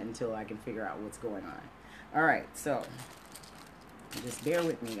twisting until I can figure out what's going on. All right, so just bear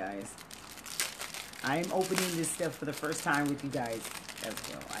with me, guys. I'm opening this stuff for the first time with you guys as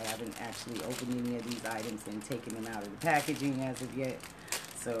well. I haven't actually opened any of these items and taken them out of the packaging as of yet.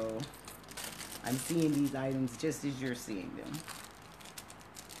 So I'm seeing these items just as you're seeing them.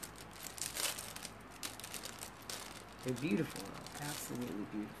 They're beautiful, though. Absolutely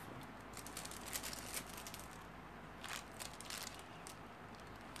beautiful.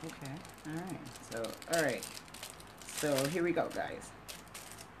 Okay, all right. So here we go, guys.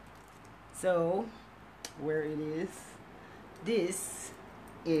 So where it is, this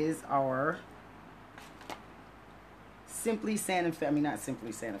is our Simply Santa Fe, I mean not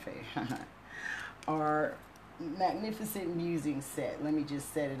Simply Santa Fe, our Magnificent Musing set. Let me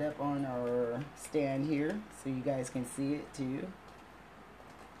just set it up on our stand here so you guys can see it too.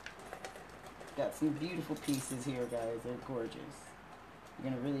 Got some beautiful pieces here, guys. They're gorgeous.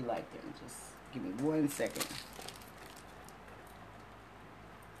 You're gonna really like them. Just give me 1 second.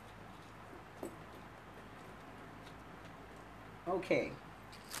 Okay,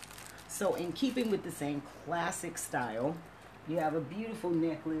 so in keeping with the same classic style, you have a beautiful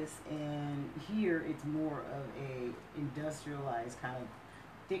necklace, and here it's more of a industrialized kind of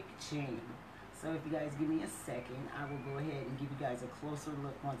thick chain. So if you guys give me a second, I will go ahead and give you guys a closer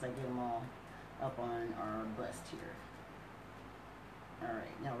look once I get them all up on our bust here.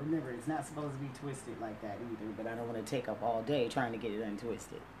 Alright, now remember, it's not supposed to be twisted like that either, but I don't want to take up all day trying to get it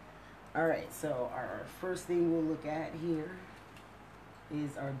untwisted. Alright, so our first thing we'll look at here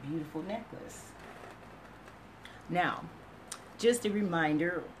is our beautiful necklace. Now, just a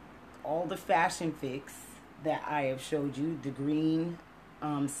reminder, all the fashion fix that I have showed you, the green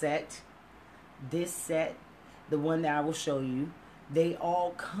set, this set, the one that I will show you, they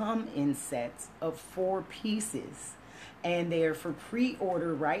all come in sets of 4 pieces. And they are for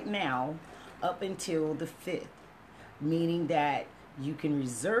pre-order right now up until the 5th. Meaning that you can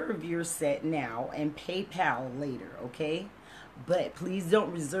reserve your set now and PayPal later, okay? But please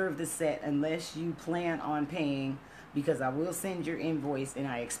don't reserve the set unless you plan on paying, because I will send your invoice and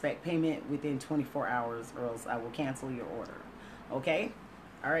I expect payment within 24 hours or else I will cancel your order, okay?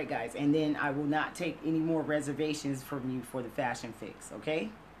 All right, guys, and then I will not take any more reservations from you for the fashion fix, okay?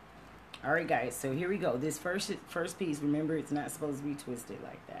 All right, guys, so here we go. This first piece, remember, it's not supposed to be twisted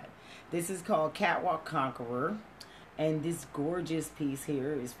like that. This is called Catwalk Conqueror, and this gorgeous piece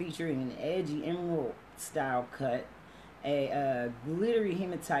here is featuring an edgy emerald style cut. A glittery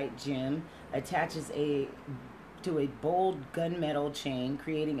hematite gem attaches to a bold gunmetal chain,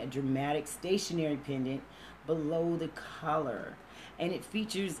 creating a dramatic stationary pendant below the collar. And it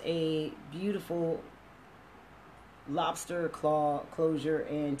features a beautiful lobster claw closure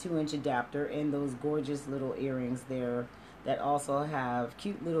and 2-inch adapter, and those gorgeous little earrings there that also have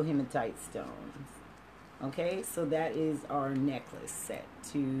cute little hematite stones. Okay, so that is our necklace set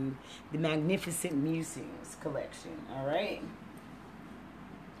to the Magnificent Musings collection. All right,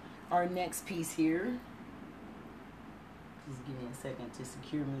 our next piece here, just give me a second to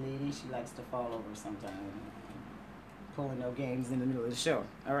secure my lady. She likes to fall over sometimes. Pulling no games in the middle of the show.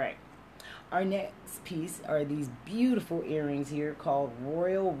 All right. Our next piece are these beautiful earrings here called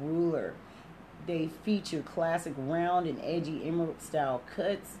Royal Ruler. They feature classic round and edgy emerald style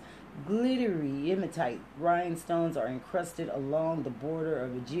cuts. Glittery hematite rhinestones are encrusted along the border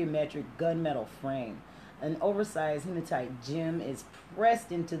of a geometric gunmetal frame. An oversized hematite gem is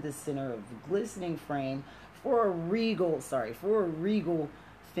pressed into the center of the glistening frame for a regal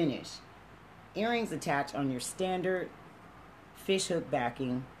finish. Earrings attach on your standard fishhook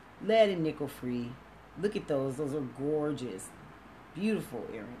backing, lead and nickel free. Look at those. Those are gorgeous, beautiful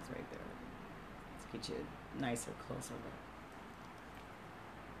earrings right there. Let's get you a nicer, closer look.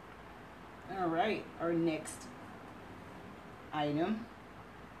 All right, our next item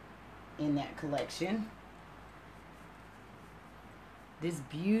in that collection, this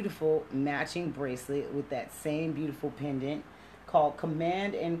beautiful matching bracelet with that same beautiful pendant called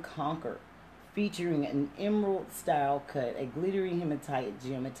Command and Conquer, featuring an emerald style cut. A glittery hematite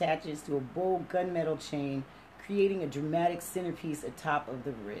gem attaches to a bold gunmetal chain, creating a dramatic centerpiece atop of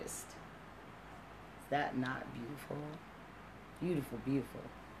the wrist. Is that not beautiful? Beautiful, beautiful.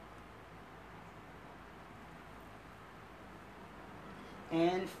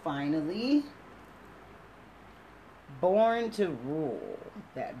 And finally, Born to Rule,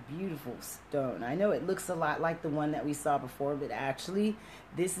 that beautiful stone. I know it looks a lot like the one that we saw before, but actually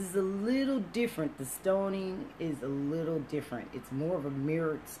this is a little different. The stoning is a little different. It's more of a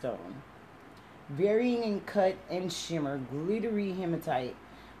mirrored stone. Varying in cut and shimmer, glittery hematite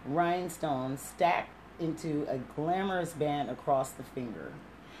rhinestones stacked into a glamorous band across the finger.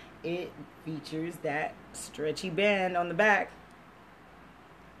 It features that stretchy band on the back.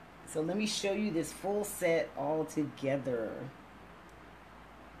 So let me show you this full set all together.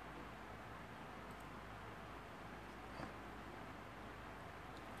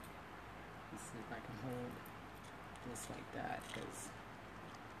 Let's see if I can hold this like that, because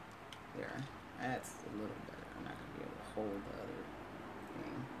there, that's a little better. I'm not going to be able to hold the other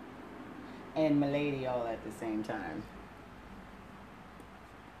thing and my lady all at the same time.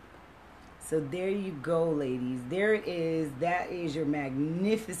 So there you go, ladies. There it is. That is your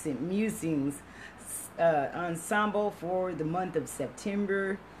Magnificent Musings ensemble for the month of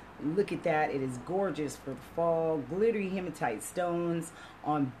September. Look at that. It is gorgeous for the fall. Glittery hematite stones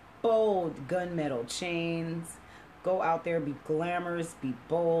on bold gunmetal chains. Go out there, be glamorous, be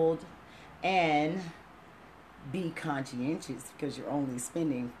bold, and be conscientious, because you're only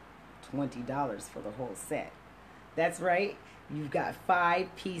spending $20 for the whole set. That's right. You've got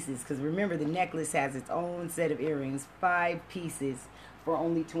 5 pieces, because remember, the necklace has its own set of earrings. 5 pieces for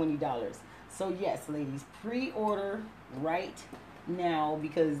only $20. So yes, ladies, pre-order right now,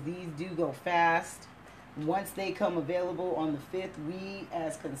 because these do go fast. Once they come available on the 5th, we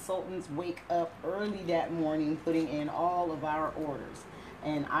as consultants wake up early that morning putting in all of our orders.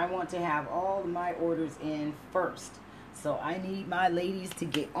 And I want to have all of my orders in first. So I need my ladies to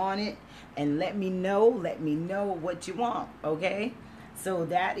get on it and let me know what you want, okay? So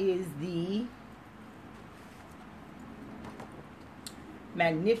that is the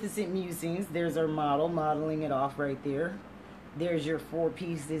Magnificent Musings. There's our model, modeling it off right there. There's your 4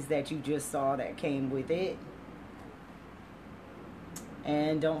 pieces that you just saw that came with it.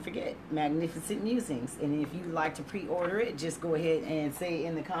 And don't forget, Magnificent Musings. And if you'd like to pre-order it, just go ahead and say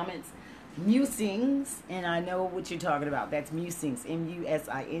in the comments, Musings. And I know what you're talking about. That's Musings.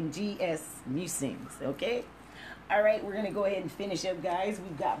 M-U-S-I-N-G-S. Musings. Okay? All right, we're going to go ahead and finish up, guys.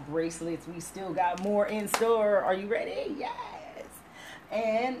 We've got bracelets. We still got more in store. Are you ready? Yes.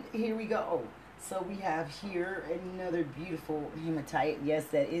 And here we go. So we have here another beautiful hematite. Yes,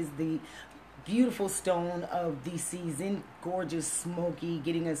 that is the beautiful stone of the season. Gorgeous, smoky,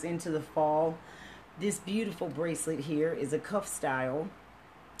 getting us into the fall. This beautiful bracelet here is a cuff style,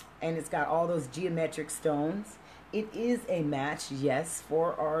 and it's got all those geometric stones. It is a match, yes,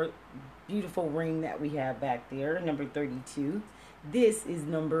 for our beautiful ring that we have back there, number 32. This is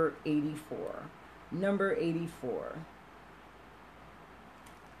number 84. Number 84.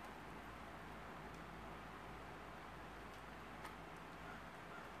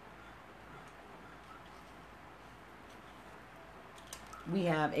 We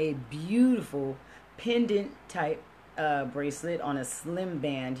have a beautiful pendant type bracelet on a slim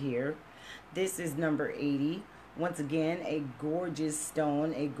band here. This is number 80. Once again, a gorgeous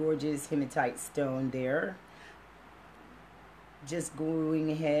stone, a gorgeous hematite stone there. Just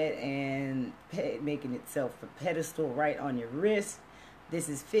going ahead and making itself a pedestal right on your wrist. This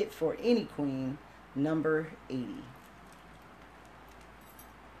is fit for any queen, number 80.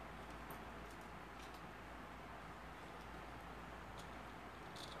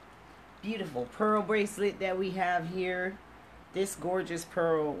 Beautiful pearl bracelet that we have here. This gorgeous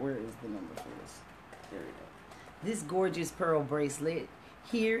pearl, where is the number for this? There we go. This gorgeous pearl bracelet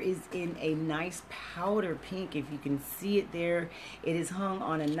here is in a nice powder pink, if you can see it there. It is hung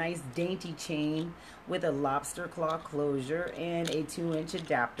on a nice dainty chain with a lobster claw closure and a 2-inch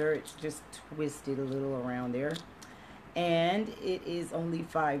adapter. It's just twisted a little around there. And it is only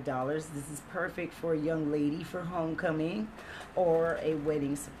 $5. This is perfect for a young lady for homecoming or a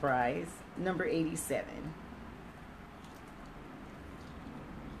wedding surprise. Number 87.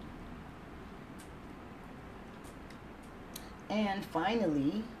 And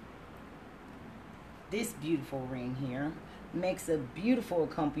finally, this beautiful ring here makes a beautiful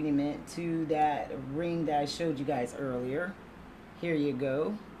accompaniment to that ring that I showed you guys earlier. Here you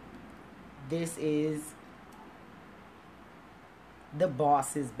go. This is the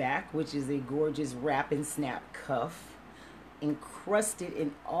Boss's Back, which is a gorgeous wrap and snap cuff, encrusted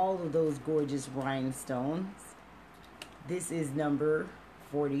in all of those gorgeous rhinestones. This is number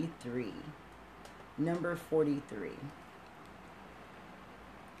 43. Number 43.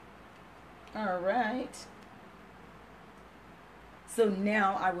 All right. So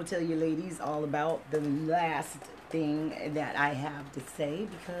now I will tell you ladies all about the last thing that I have to say,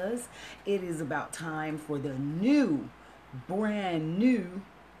 because it is about time for the brand new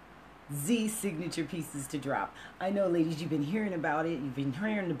Z signature pieces to drop. I know ladies, you've been hearing about it. You've been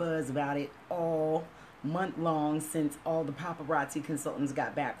hearing the buzz about it all month long since all the paparazzi consultants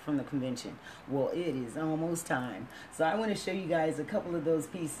got back from the convention. Well, it is almost time. So I want to show you guys a couple of those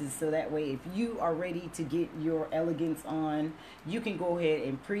pieces, so that way if you are ready to get your elegance on, you can go ahead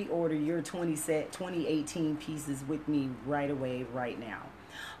and pre-order your 2018 pieces with me right away, right now.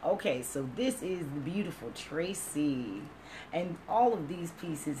 Okay, so this is the beautiful Tracy. And all of these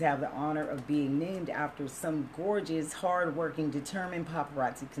pieces have the honor of being named after some gorgeous, hard-working, determined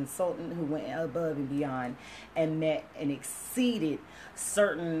paparazzi consultant who went above and beyond and met and exceeded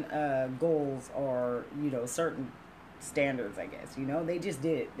certain goals, or, you know, certain standards, I guess. You know, they just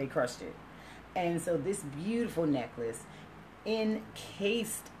did it. They crushed it. And so this beautiful necklace,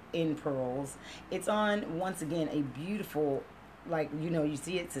 encased in pearls, it's on, once again, a beautiful, like, you know, you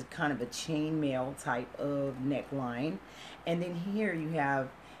see it's a kind of a chainmail type of neckline. And then here you have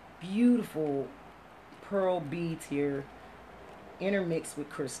beautiful pearl beads here intermixed with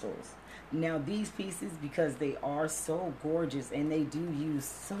crystals. Now these pieces, because they are so gorgeous and they do use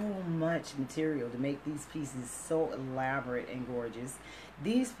so much material to make these pieces so elaborate and gorgeous,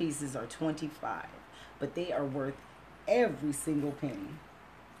 these pieces are $25, but they are worth every single penny.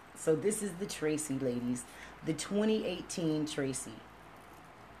 So this is the Tracy, ladies, the 2018 Tracy.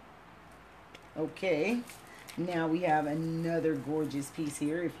 Okay, now we have another gorgeous piece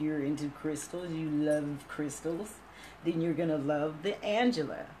here. If you're into crystals, you love crystals, then you're gonna love the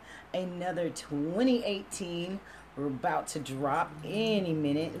Angela. Another 2018. We're about to drop any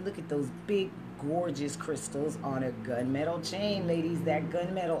minute. Look at those big, gorgeous crystals on a gunmetal chain, ladies. That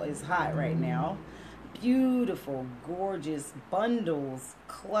gunmetal is hot right now. Beautiful, gorgeous bundles,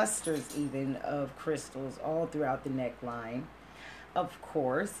 clusters even, of crystals all throughout the neckline. Of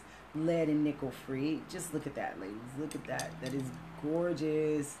course, lead and nickel free. Just look at that, ladies. Look at that. That is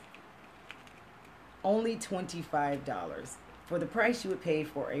gorgeous. Only $25 For the price you would pay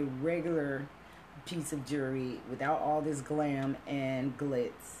for a regular piece of jewelry without all this glam and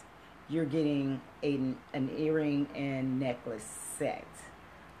glitz, you're getting an earring and necklace set.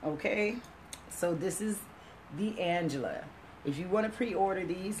 Okay, so this is the Angela. If you want to pre-order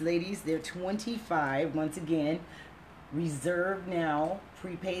these, ladies, they're $25. Once again, reserve now,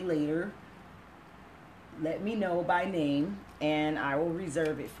 prepay later. Let me know by name and I will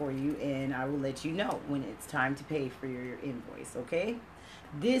reserve it for you, and I will let you know when it's time to pay for your invoice. Okay,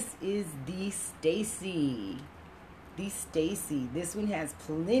 this is the Stacy. This one has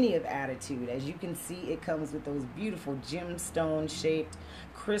plenty of attitude. As you can see, it comes with those beautiful gemstone shaped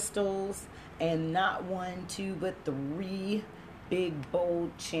crystals, and not one, two, but three big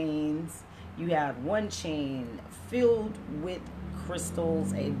bold chains. You have one chain filled with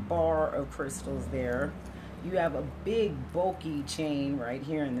crystals, a bar of crystals there. You have a big bulky chain right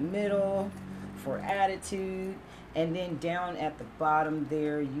here in the middle for attitude, and then down at the bottom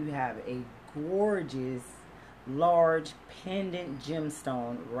there you have a gorgeous large pendant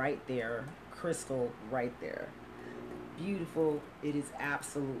gemstone right there, crystal right there. Beautiful. It is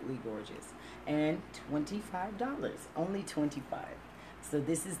absolutely gorgeous. And $25, only $25. So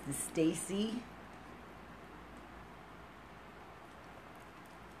this is the Stacy.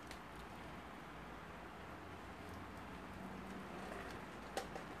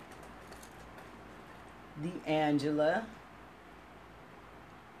 The Angela.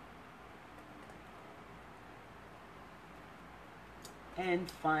 And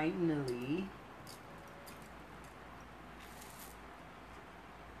finally,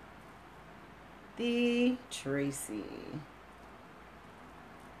 the Tracy.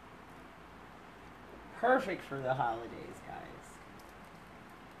 Perfect for the holidays, guys.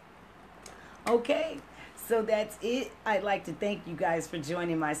 Okay, so that's it. I'd like to thank you guys for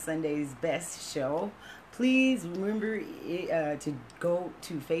joining my Sunday's Best show. Please remember to go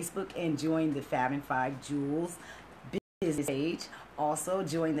to Facebook and join the Fab&Five Jewels business page. Also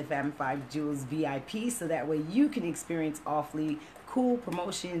join the Fab&Five Jewels VIP, so that way you can experience awfully cool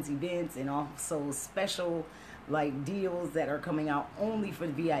promotions, events, and also special like deals that are coming out only for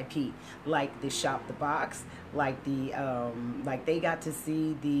the VIP, like the Shop the Box, like the like they got to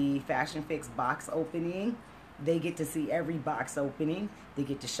see the Fashion Fix box opening. They get to see every box opening. They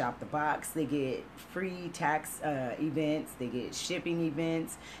get to shop the box. They get free tax events. They get shipping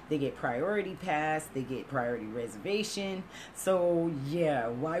events. They get priority pass. They get priority reservation. So yeah,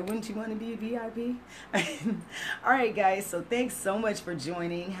 why wouldn't you want to be a VIP? All right, guys. So thanks so much for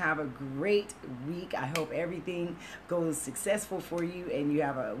joining. Have a great week. I hope everything goes successful for you and you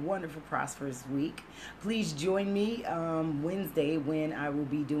have a wonderful, prosperous week. Please join me Wednesday when I will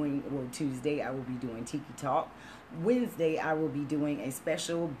be doing, well, Tuesday I will be doing Tiki Talk. Wednesday, I will be doing a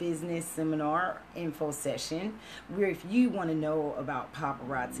special business seminar info session where if you want to know about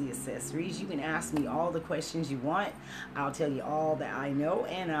paparazzi accessories, you can ask me all the questions you want. I'll tell you all that I know,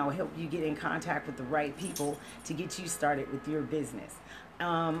 and I'll help you get in contact with the right people to get you started with your business.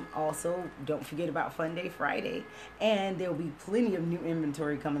 Also, don't forget about Fun Day Friday, and there'll be plenty of new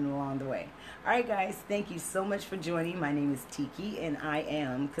inventory coming along the way. All right, guys, thank you so much for joining. My name is Tiki, and I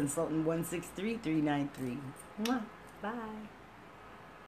am Consultant 163393. Bye.